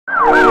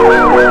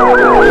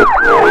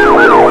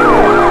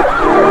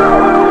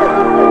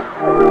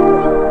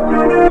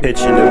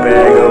Pitch in the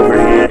bag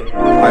overhead.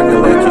 I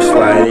can let you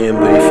slide in,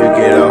 but if you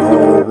get a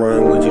home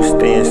run, would you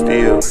stand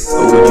still?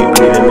 Or would you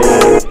get an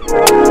in?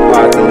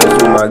 Oculus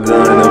with my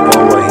gun up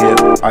on my hip.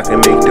 I can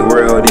make the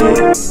world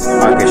in.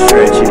 I can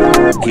stretch it,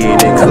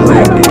 get it,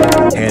 collect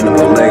it.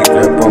 Hannibal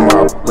Lecter up on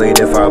my plate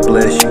if I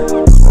bless you.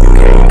 You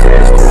can't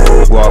test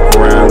it. Walk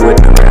around with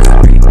the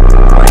recipe.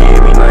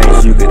 Miami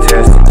nights, you can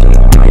test it.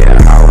 Yeah,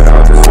 how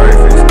without the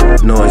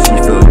surface. Knowing she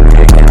feels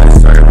dick in the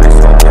surface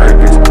on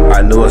purpose.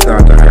 I know it's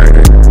not to hurt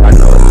her. I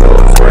know it's so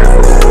it's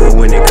worthless. But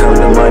when it comes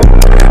to money,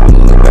 that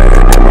look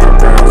better than my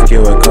brown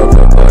skin with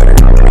cocoa butter.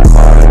 The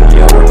quality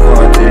over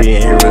quantity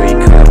ain't really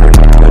covered.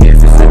 But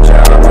if it's a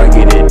job, I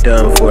get it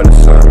done for the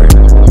summer.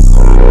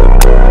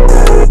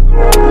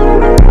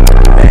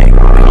 Bang,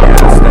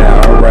 piano style,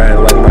 I ride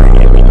like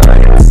Miami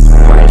nights.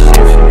 Might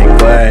shift and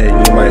glide, and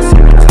you might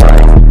see me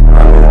tight.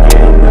 I've been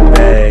getting the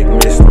bag,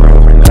 Mr.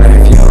 Overnight.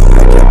 If you don't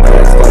pack your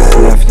bags fast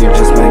enough, you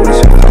just make me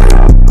your flight.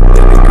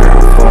 Baby girl,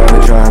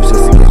 4 drives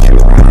just to get you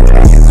right.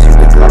 Hands you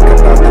the Glock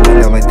about the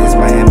window like this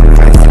Miami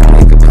Vice.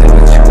 Nigga play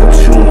with you up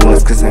shooting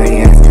once, cause I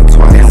ain't asking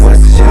twice. And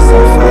what's the shit, so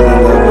I fall in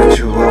love with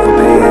you over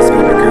bands.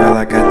 Baby girl,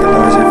 I got the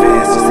large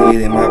advance to see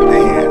it in my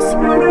pants.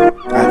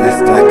 I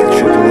just like a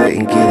triple A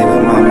and get it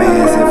with my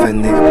mans. If a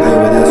nigga play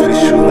with us, we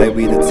shoot like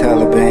we the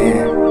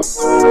Taliban.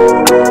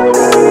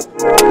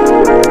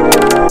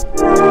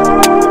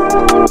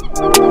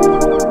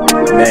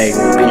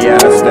 Magnum,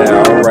 piano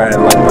style, I ride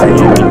like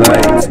Miami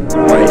nights.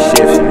 Might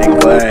shift and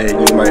glide, and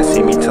you might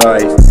see me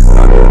tight.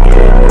 I've been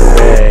getting the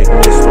bag,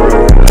 Mr.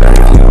 Overnight.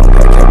 If you don't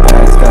pack your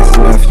bags fast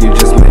enough, you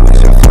just make me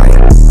your flight.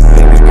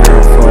 Baby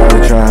girl,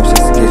 4 drives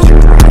just to get you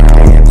right.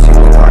 Damn, she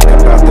the Glock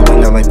about the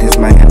window like this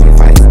Miami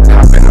Vice.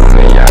 Hopping on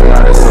the yacht,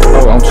 not a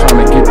boat. I'm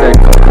tryna get that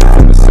coke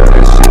from the sell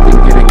that shit. Then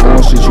get it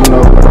going, shit, you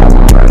know what I'm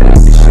on. I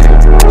need this shit.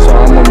 So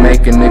I'ma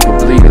make a nigga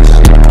bleed this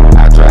shit.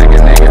 I drag a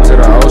nigga to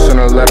the ocean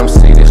and let him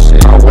see this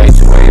shit. I'm way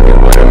too wavy,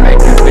 what'll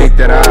make you think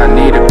that I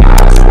need a beat?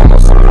 I swim on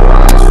some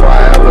piranhas before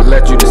I ever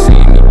let you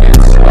deceive me,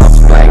 bitch.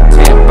 Lost black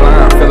tint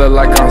blind, feeling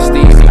like I'm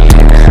Stevie.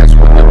 Ass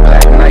with the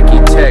black Nike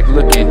tech,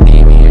 looking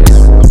devious.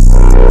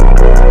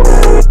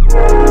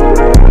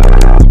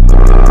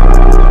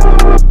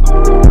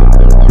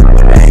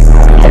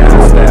 Piano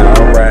style, I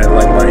ride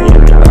like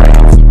Miami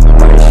nights.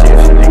 Might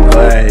shift and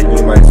glide, and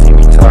you might see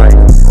me tight.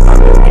 I've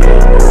been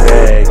getting the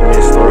bag,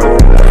 Mr.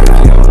 Overnight. If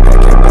you don't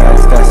pack your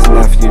bags fast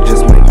enough, you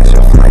just make me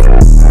your flight.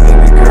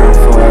 Baby girl,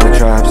 4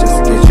 drives just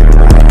to get you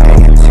right.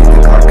 Damn, she the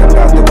Glock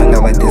about the window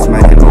like this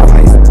Miami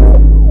Vice.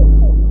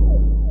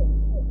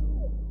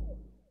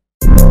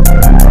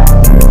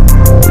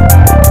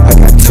 I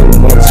got too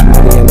much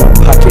money in my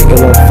pocket, it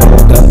won't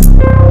fold up.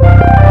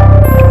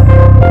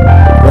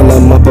 When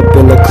I'm up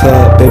in the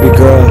club, baby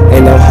girl,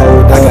 ain't no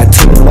hold up. I got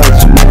too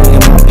much money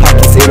in my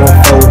pockets, it won't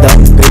fold up.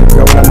 Baby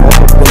girl, when I'm up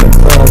in the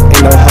club,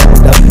 ain't no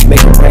hold up.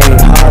 Make it rain,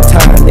 hard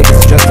time,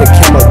 niggas just to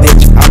kill my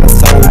bitch, I'm a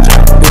soldier.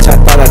 Bitch, I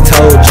thought I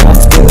told ya.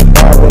 Spin a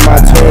bar with my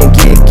twin,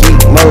 get geek.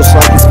 Most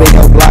like this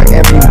video block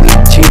every week.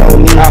 Cheat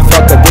on me, I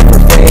fuck a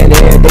different fan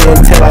every day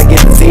until I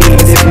get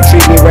disease. If you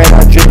treat me right,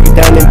 I'll drip you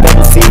down in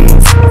double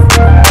C's.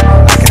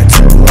 I got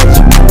too much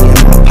money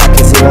in my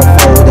pockets, it won't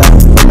fold up.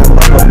 When I'm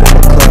up in the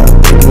club,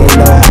 baby, ain't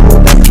no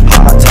hold up.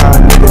 Hard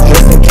time, niggas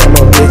just to kill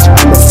my bitch,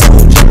 I'm a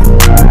soldier.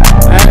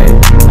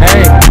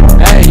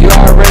 Hey, you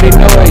already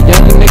know it.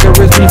 Young nigga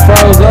wrist be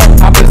froze up.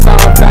 I put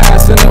something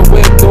fast in the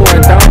whip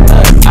doing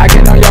donut. I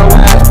get on your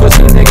ass,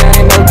 pussy nigga,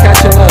 ain't no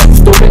catching up.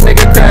 Stupid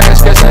nigga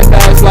crash, guess that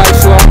dog's like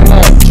slowing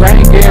up.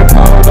 Train getting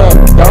pulled up,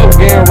 dope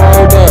getting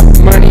rolled up.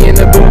 Money in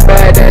the boot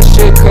bag, that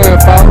shit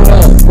couldn't fold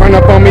up. Run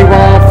up on me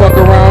wrong, fuck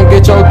around,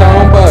 get your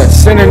dome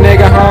bust. Send a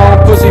nigga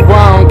home, pussy boy,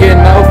 I don't get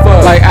no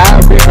fuck. Like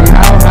I'll be from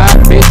how high,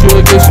 bitch,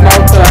 you'll get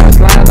smoked up.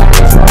 Slide down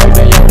this road,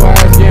 then your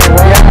ass getting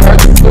rolled. Yeah, I heard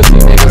you pussy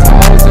niggas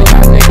hoes, and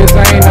y'all niggas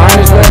ain't on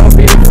this way.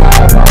 Be the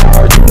 5, I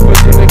heard you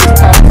pussy niggas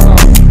talk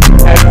something.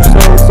 Have you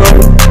so,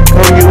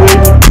 come get with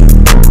me.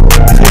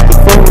 Hit the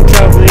phone,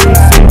 travel in the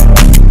city.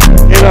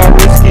 It all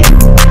risky,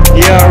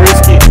 yeah, all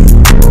risky.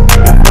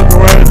 And fuck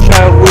around and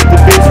travel with the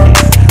biscuit.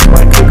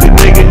 Might cook a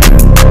nigga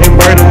and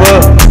burn him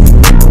up.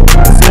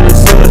 Send the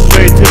sun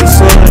straight to the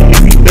sun.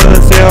 If he done,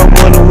 say I'm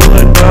on the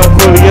one. Dog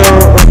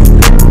Corleone,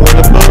 want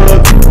the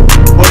bug,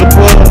 or the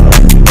plug.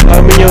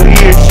 I'm in your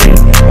ear, shit,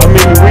 I'm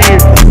in your rear.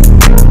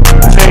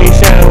 Chain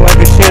shining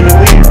like a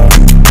chandelier.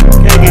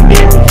 Can't get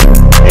near me,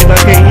 and I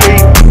can't hear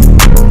you.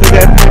 Cause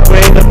that people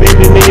ain't up in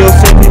your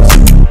sentence.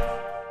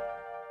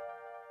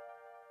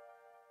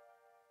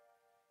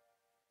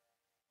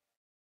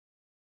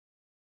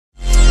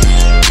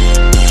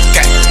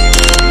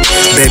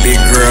 Baby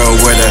girl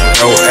with a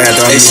dope at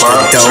on the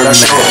dope man.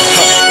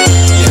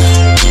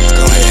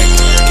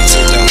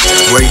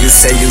 Where you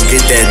say you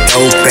get that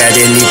dope at,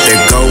 it need to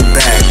go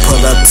back.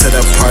 Pull up to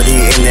the party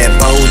in that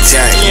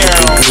Bojack,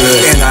 looking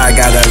good. And I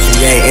got a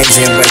V8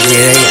 engine, but it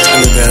ain't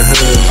under the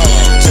hood.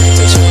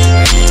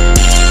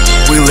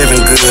 We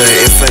living good.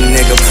 If a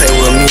nigga play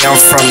with me, I'm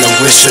from the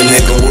wish a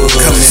nigga would.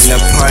 Come in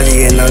the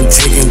party and I'm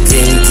jigging,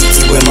 getting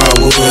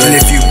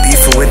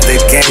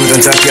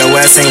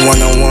this ain't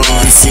one-on-one.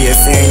 You see a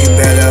fan, you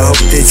better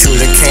hope that you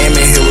would've came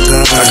in here with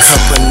guns. A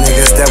couple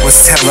niggas that was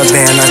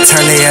Taliban, I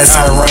turn they ass,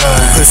 I run.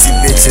 Pussy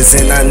bitches,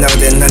 and I know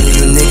that none of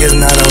you niggas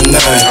not on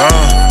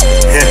none.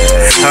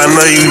 I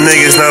know you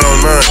niggas not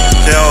on none.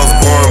 They all was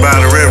born by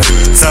the river,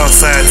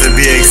 Southside to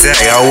be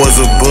exact. I was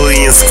a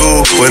bully in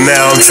school, but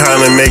now I'm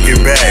trying to make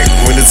it back.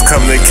 When it's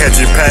come to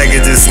catching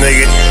packages,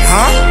 nigga.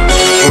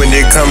 When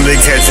it come to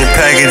catching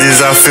packages,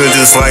 I feel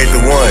just like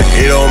the one.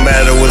 It don't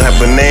matter what type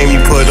of name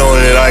you put on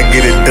it, I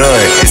get it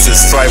done. It's a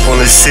stripe on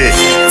the shit,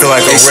 feel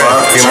like a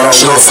rap in my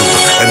whistle.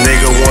 A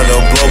nigga wanna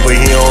blow, but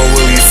he don't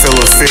really feel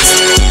a fist.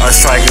 I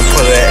strike and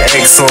put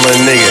an X on a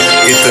nigga,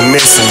 get the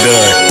mission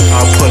done.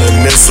 I put a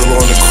missile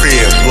on the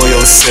crib, blow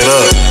your shit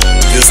up,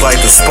 just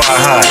like the spot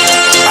hot.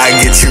 I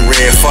get you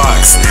Red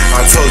Fox.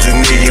 I told you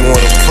nigga you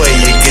wanna play,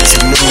 you get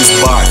your news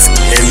box.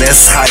 And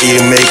that's how you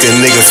make a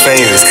nigga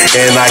famous.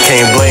 And I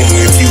can't blame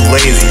you if you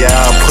lazy,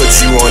 I'll put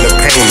you on the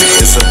payment.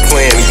 It's a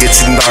plan to get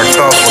you knocked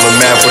off on the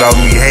map without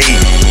me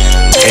hating.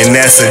 And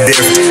that's the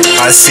difference.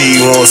 I see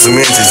you on some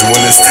inches. When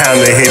it's time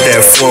to hit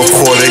that fourth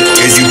quarter,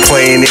 is you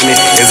playing in it?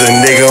 Is a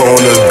nigga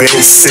on the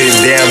bench sitting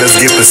down? Let's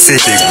get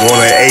Pacific. Want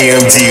an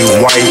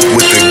AMG white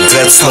with the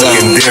guts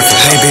looking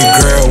different. Hey big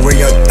girl, where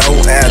your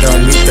throat at?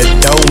 Underneath the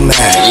dough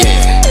mat.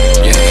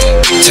 Yeah.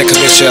 Take a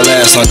picture of your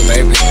ass on it,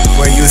 baby.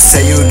 Where you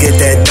say you get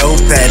that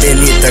dope at,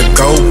 it need to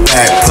go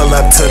back. Pull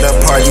up to the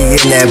party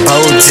in that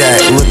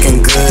Bojack,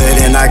 looking good.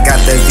 And I got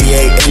the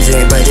V8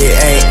 engine, but it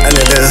ain't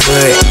under the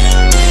hood.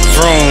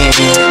 Vroom.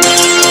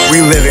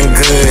 We living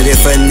good.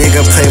 If a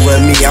nigga play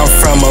with me, I'm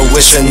from a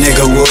wish a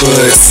nigga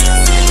would.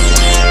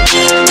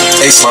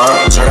 Hey,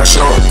 Slime, turn that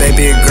shit on.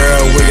 Baby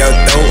girl, where your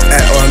throat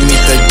at? Or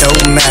meet the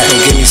dough mat. Come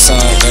give me some,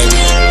 baby.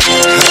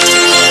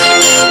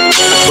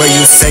 Where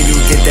you say you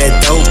get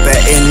that dope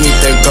at, it need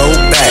to go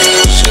back.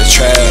 Shit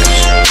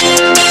trash.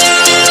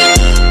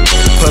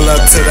 Pull up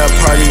to the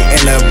party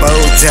in a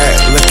Bojack,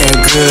 looking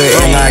good.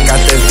 And I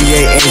got the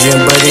V8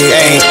 engine, but it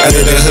ain't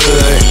under the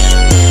hood.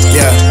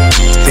 Yeah,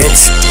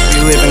 bitch,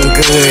 we living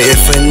good.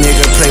 If a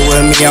nigga play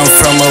with me, I'm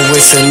from a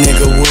wish a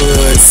nigga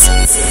would.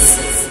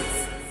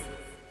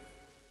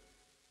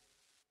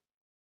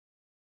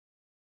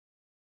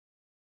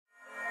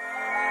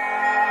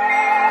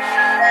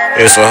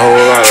 It's a whole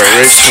lot of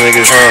rich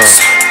niggas, A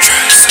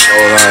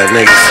whole lot of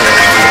niggas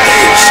saying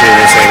shit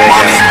and say they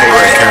got a pay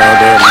account,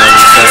 their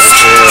money fat as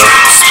hell.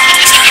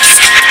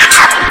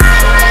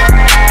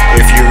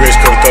 If you rich,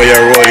 come throw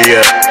your roadie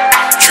up.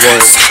 1,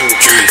 2,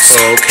 3,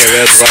 4, okay,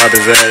 let's rob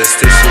his ass.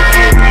 This shit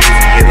getting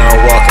easy, and I'm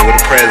walking with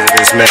the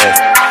president's mask.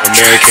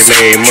 American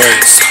made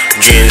money,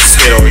 getting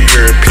spit on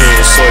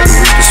European soil,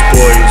 we the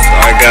spoils.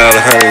 I got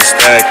 100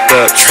 stacked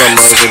up from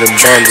under the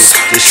bundles.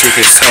 This shit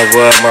can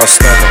cover up my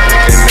stomach,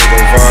 make a nigga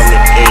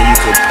vomit. And you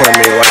can pump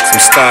me like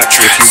some stock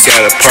if you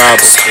got a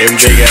problem. And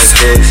big ass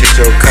bullets hit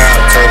your car,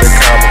 turn the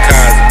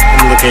kamikaze.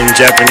 I'm looking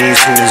Japanese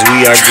soon as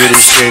we out good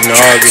as shit in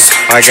August.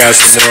 I got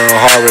some more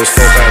on harvest,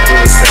 4-5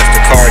 bullets, that's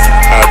the carton.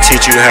 I'll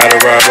teach you how to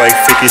rob like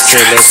 50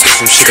 Cent, let's get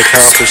some shit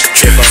accomplished.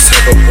 If I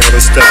step up on the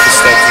step to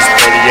step, this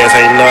dirty ass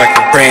ain't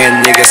knocking.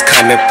 Praying niggas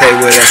come and play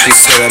with us, we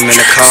put them in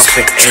a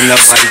coffin. Ain't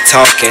nobody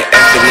talking,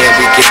 effing in,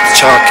 we get the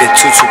chalking.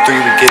 2, 2, 3,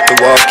 we get the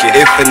walking.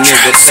 If a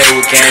nigga play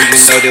with gang,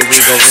 you know that we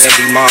gon'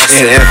 Randy Moss.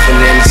 And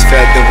effing in is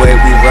featherweight,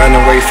 we run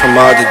away from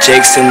all the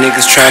jakes and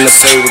niggas trying to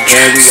play with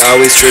gang. We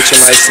always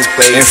switching license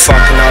plates and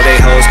fucking all they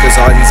hoes, cause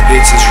all these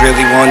bitches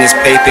really want this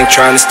paper and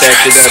trying to stack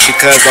it up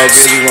because I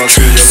really want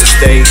some real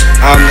estate.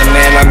 I'm the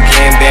man, I'm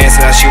getting bands,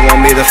 now she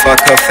want me to fuck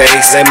her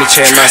face. Let me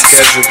check my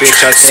schedule, bitch,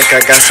 I think I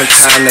got some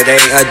time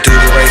today. I do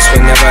the race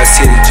whenever I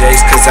see the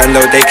J's, cause I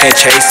know they can't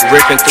chase it.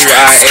 Ripping through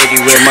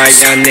I-80 with my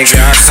young nigga,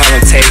 I call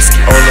him Tasty.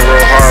 On the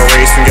road hard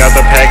racing, got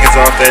the package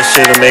off, that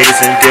shit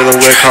amazing.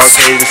 Dealing with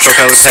Caucasians, fuck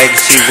how the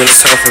package cheap when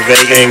it's tough for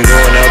Vegas. Ain't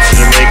going out to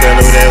Jamaica, I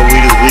know that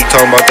weed is weak,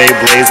 talking about they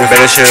blazing.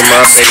 Better shit in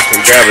my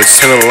basement, grab a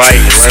 10 of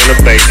lightning, run the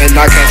base. And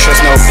I can't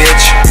trust no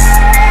bitch,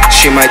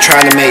 she might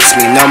try to mace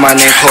me. Know my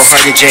name,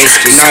 cold-hearted J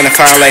Street. 9 to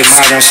 5 like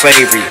modern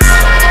slavery.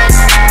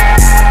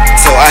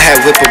 So I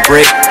had whip a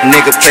brick,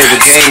 nigga play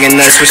with gang and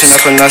nuts, switching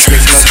up on us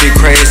makes us be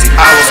crazy.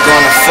 I was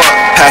gonna fuck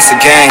past the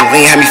gang,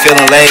 lean had me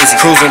feeling lazy.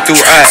 Cruising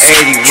through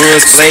I-80,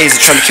 woods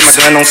blazing, trying to keep my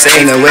gun on safe.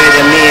 And the way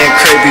that me and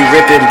Kurt be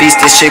ripping beats,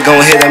 this shit gon'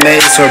 hit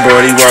amazing. So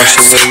Brody wash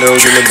the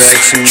windows in the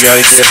backseat,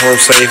 gotta get home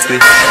safely.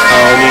 I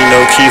don't need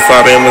no key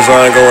fob,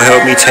 Amazon gon'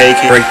 help me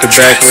take it. Break the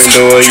back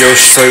window of your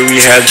straight,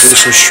 we had to do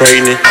some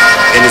straightening.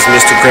 And it's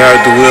Mr. Grab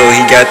the wheel,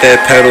 he got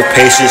that pedal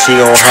patience, he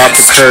gon' hop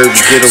the curb,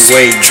 get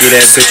away, get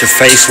that bitch a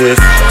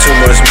facelift. Too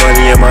much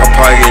money in my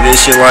pocket,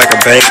 this shit like a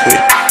banquet.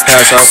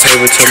 Pass out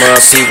paper to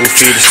my people,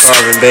 feed the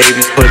starving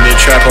babies. Putting the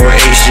trap on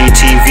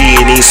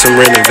HGTV, it needs some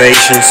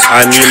renovations.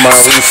 I need my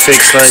roof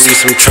fixed, I need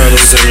some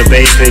tunnels in the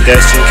basement.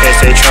 That's in case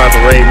they try to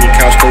raid me,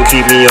 cops gon'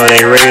 keep me on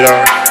their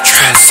radar.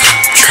 Try some,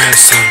 try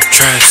some,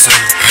 try some.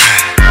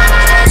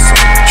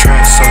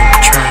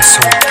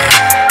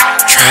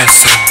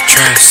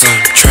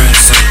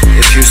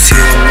 If you see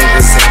the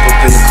niggas up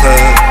in the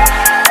club,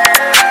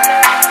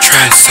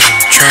 try some,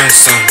 try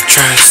some,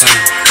 try some.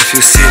 If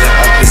you see the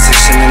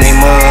opposition in they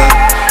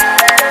mug,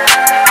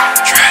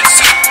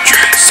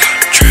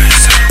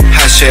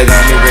 shit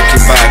on me,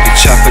 Ricky Bobby.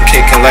 Chopper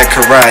kicking like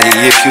karate.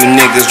 If you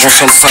niggas want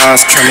some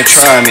problems, come and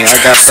try me. I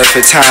got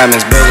perfect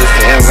timings, bullets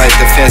hitting like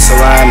defense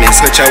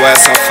alignments. Put your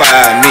ass on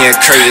fire. Me and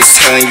Curtis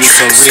telling you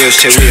some real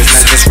shit. We is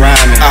not just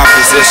rhyming.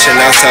 Opposition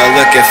outside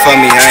looking for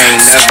me, I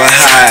ain't never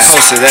hide.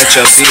 Posted at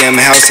your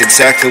BM house,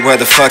 exactly where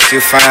the fuck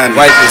you find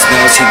me. Wipe his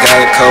nose, he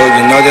got a cold.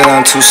 You know that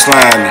I'm too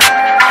slimy.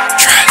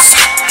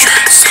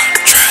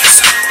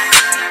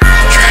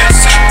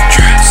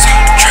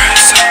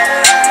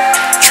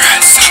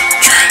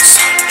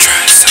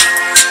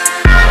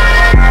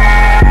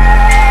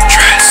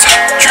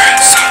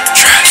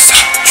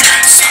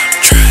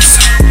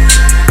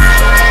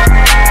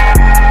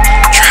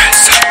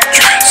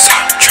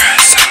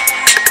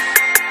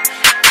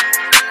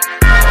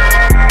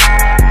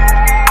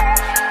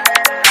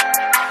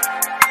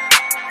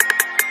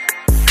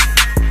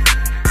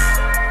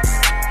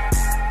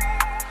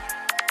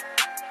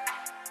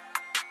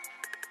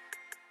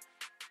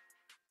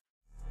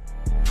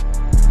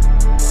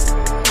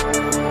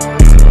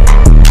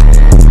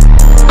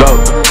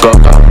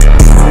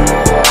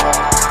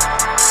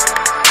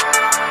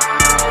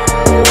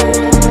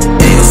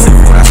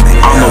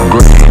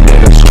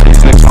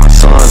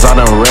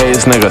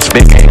 Niggas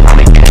big ain't on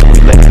the game, we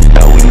lay it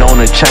though, we known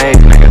to change.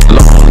 Niggas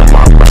long and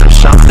my brother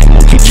shining,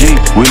 Mookie G.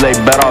 We lay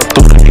bet all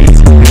through the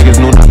east. Niggas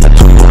knew not to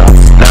talk with us.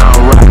 Now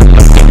I'm riding,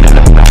 looking in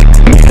the back.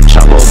 Me and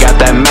Chumbo got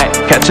that Mac,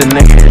 catch a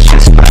nigga and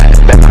shit splat.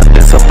 Bet I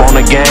this up on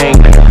the gang,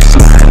 nigga.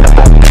 Sliding up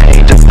on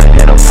pain just to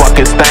hit a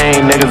fucking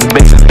stain. Niggas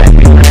bitches that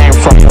be lame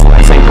from your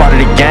ass ain't part of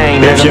the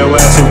gang. If your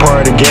ass ain't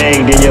part of the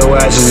gang, then your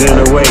ass is in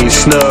the way.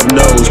 Snub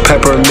nose,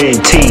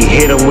 peppermint tea,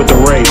 hit him with the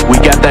rape. We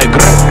got that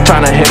grip,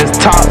 tryna hit his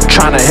top,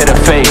 tryna hit a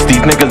face.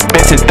 These niggas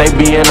bitches, they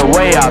be in the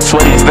way. I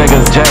swear these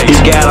niggas J. He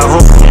got a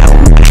homie out,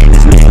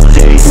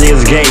 this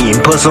nigga's gay.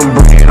 And put some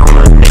bread on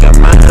a nigga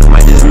mind,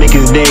 might just make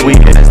his day. We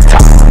hit his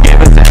top, give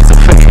his ass a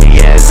fade.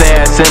 Yeah, his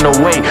ass in the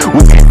way.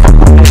 We can't fuck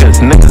with niggas,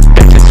 niggas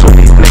bitches. Swear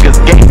these niggas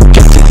gay,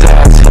 get his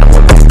ass in the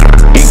way.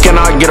 He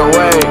cannot get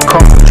away.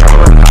 Call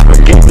controller, I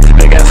get this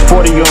big ass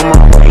 40 on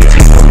my way.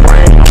 Take the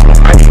brain on the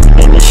paint,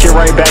 and this shit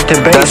right back to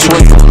base. That's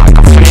what you like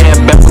a fan,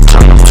 bet we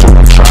turn up to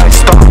a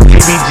tri-star.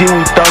 PBG,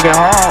 we thuggin'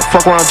 hard,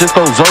 fuck around, just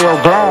go Zoyo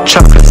Glow.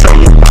 Chopper say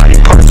your body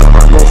parts are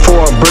go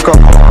for a brick or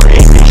hard.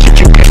 Ain't this shit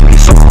you can't be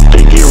soft.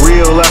 They get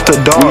real after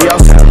dark. We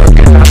outside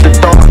looking at the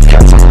dark,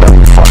 catch him back,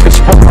 fucking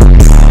sport.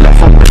 Left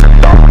him in the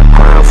dark,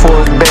 crying for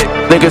his bed.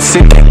 Niggas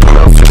see they put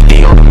up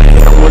 50 on him and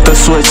hit him with the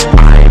switch.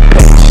 I ain't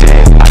paying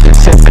shit, I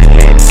just hit the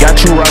hit. Got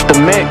you out the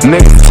mix,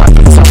 niggas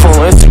typing tough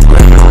on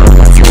Instagram.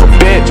 Like you a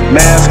bitch.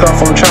 Mask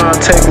off, I'm trying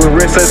to take with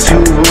Rick, let's see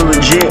who's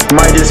legit.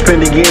 Might just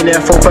spend again,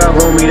 that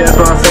 4-5 on me, that's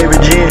my favorite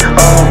gin.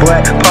 All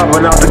black,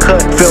 popping out the cut,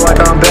 feel like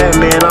I'm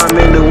Batman, I'm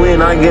in the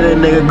wind. I get a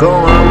nigga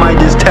going, I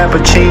might just tap a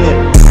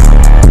chin.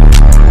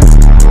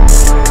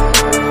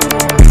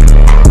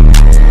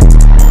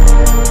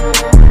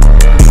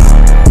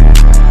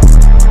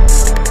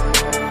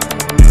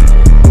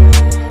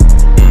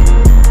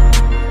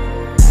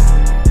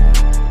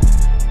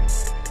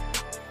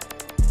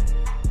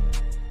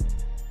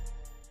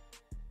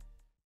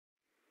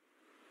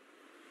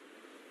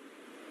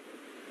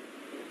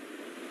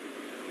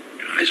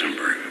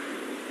 Heisenberg.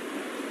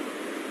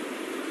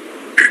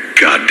 You're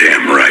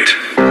goddamn right.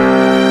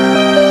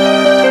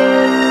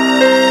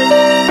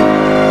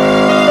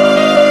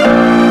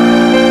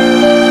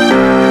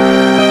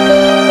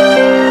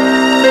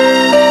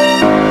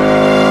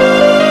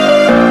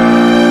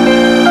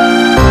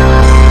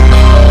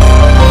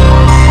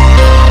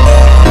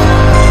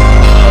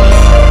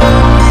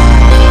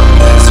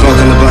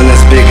 Smoking the blunt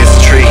that's big as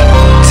a tree.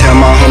 Tell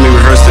my homie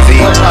reverse the V.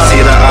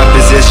 See the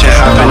opposition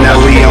hopping, now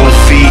we on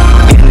feet.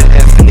 In the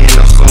F and then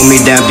don't slow me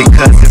down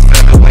because it's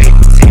featherweight.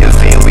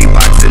 TFN, we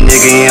box a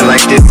nigga in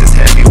like this is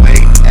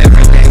heavyweight.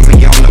 Every day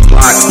we on the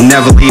block,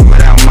 never leave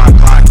without my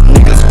clock.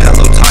 Niggas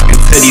pillow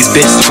talking to these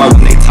bitches while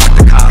when they talk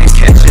to cops.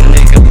 Catch a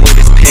nigga with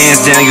his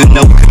pants down, you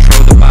know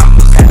control the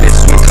boppers. This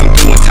one come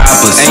through in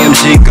toppers.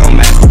 AMG gon'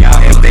 mess me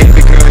out. And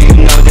baby girl,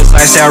 you know this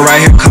lifestyle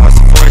right here costs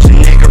a fortune.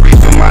 Nigga reach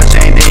for my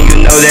chain, then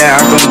you know that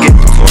I'm gon' get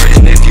the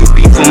fortune. If you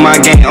beef with my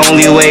gang,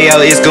 only way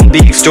out is gon' be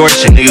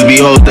extortion. Niggas be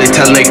hoes, they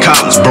tellin' they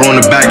cops. Bro in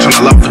the back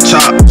tryna lock for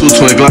chop.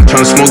 220 Glock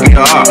tryna smoke me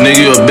up. Nigga,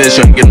 you a bitch,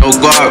 you ain't get no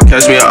guap.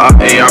 Catch me a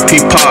ARP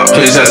pop.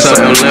 Please that's up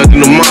and let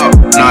them up.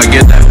 Now I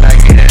get that back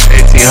in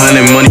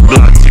 1800 money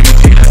block.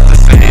 TBT, that's the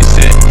same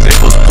shit.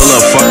 Zippos pull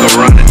up, fuck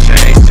around and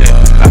change shit.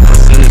 I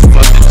percentage,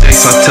 fuck the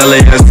jakes, I tell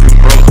they ass free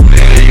broke.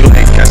 Nigga, you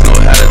ain't catch no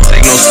how to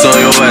take no soul,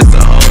 your ass to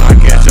home. I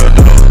catch your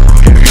dough.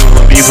 If you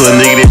want beef with a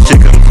nigga, this shit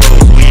come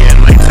close. We in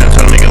nighttime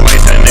tryna make a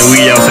light time. Then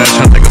we outside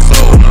tryna take a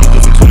soul. And I'm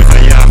doing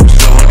 25 yards for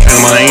show. I'm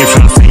training my aim,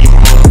 tryna see you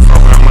home.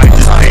 I might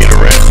just pay the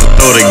rest. So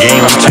throw the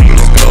game, I'm changing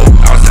the scope.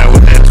 Outside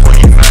with that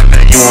 25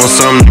 pack, you want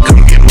something to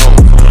come get more.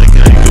 Like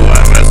I ain't do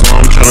IFS, so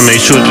I'm tryna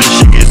make sure this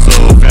shit get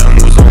sold.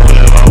 Family was on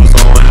whatever I was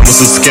on. I must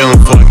have scaled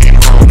before I came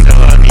home. Tell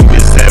her I need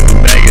this heavy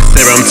bag. It's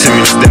there, I'm 10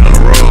 minutes down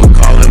the road.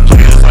 Calling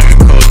players like a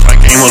coach. I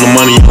came on the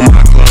money on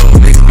my clothes.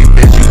 Niggas be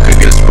bitch, you could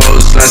get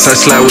exposed. Last I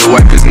slide with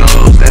wipe his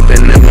nose. That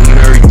been in the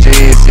Mary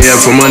jeans. Yeah,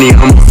 for money,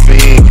 I'm a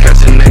fiend.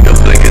 Catch a nigga,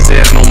 blink his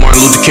head. No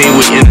Martin Luther King,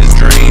 we in his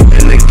dream.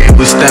 In the game,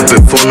 we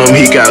steppin'. Phone him,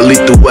 he got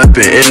lethal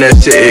weapon. In that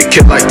shit, it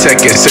kill like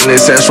Tekken. Send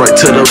his ass right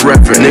to the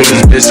reference.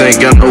 Niggas, bitch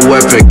ain't got no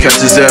weapon.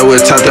 Catch his ass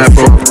with top that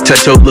front.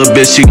 Touch your little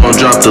bitch, she gon'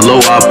 drop the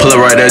low. I'll pull it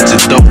right at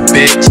your dope,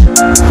 bitch.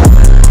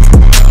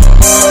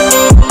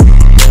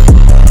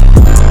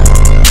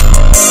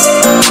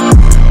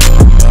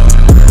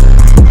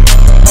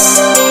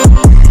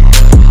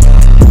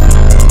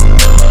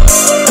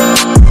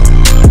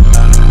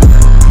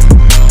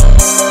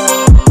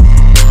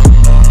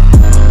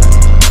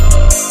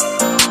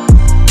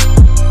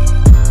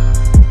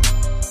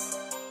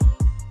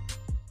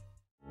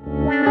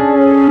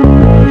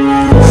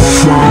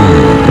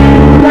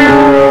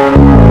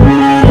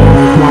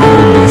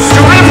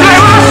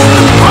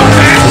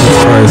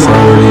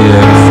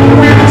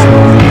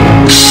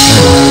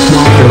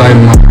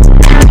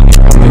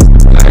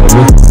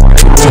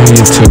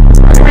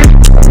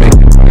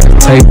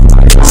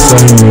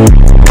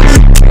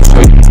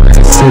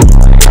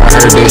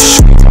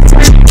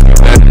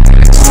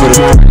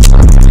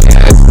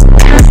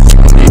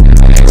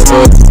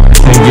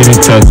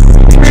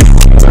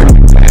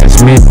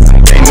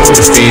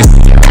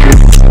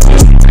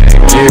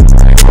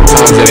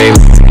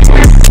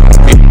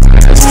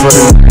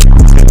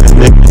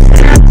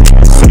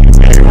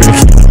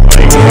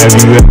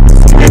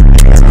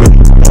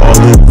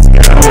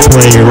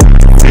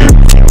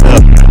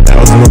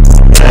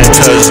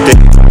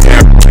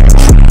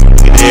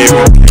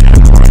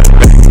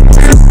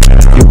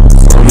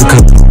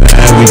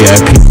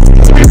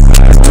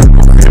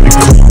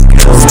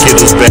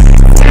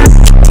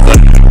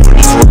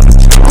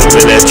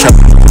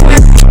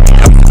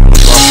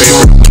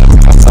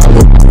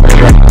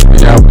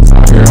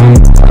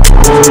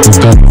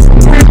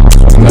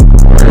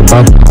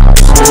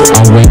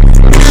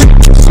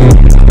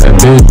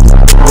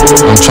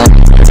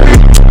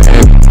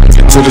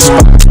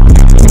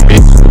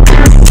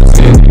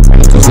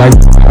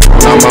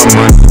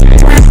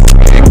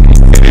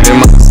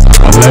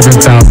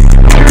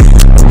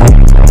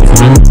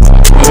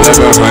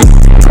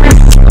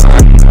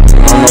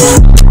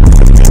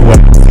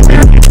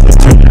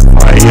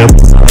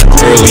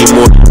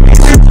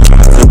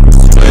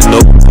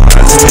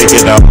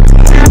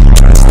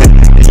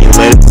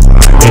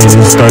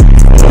 Start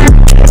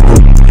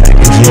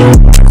packaging.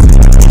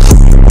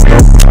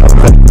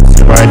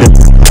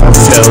 Right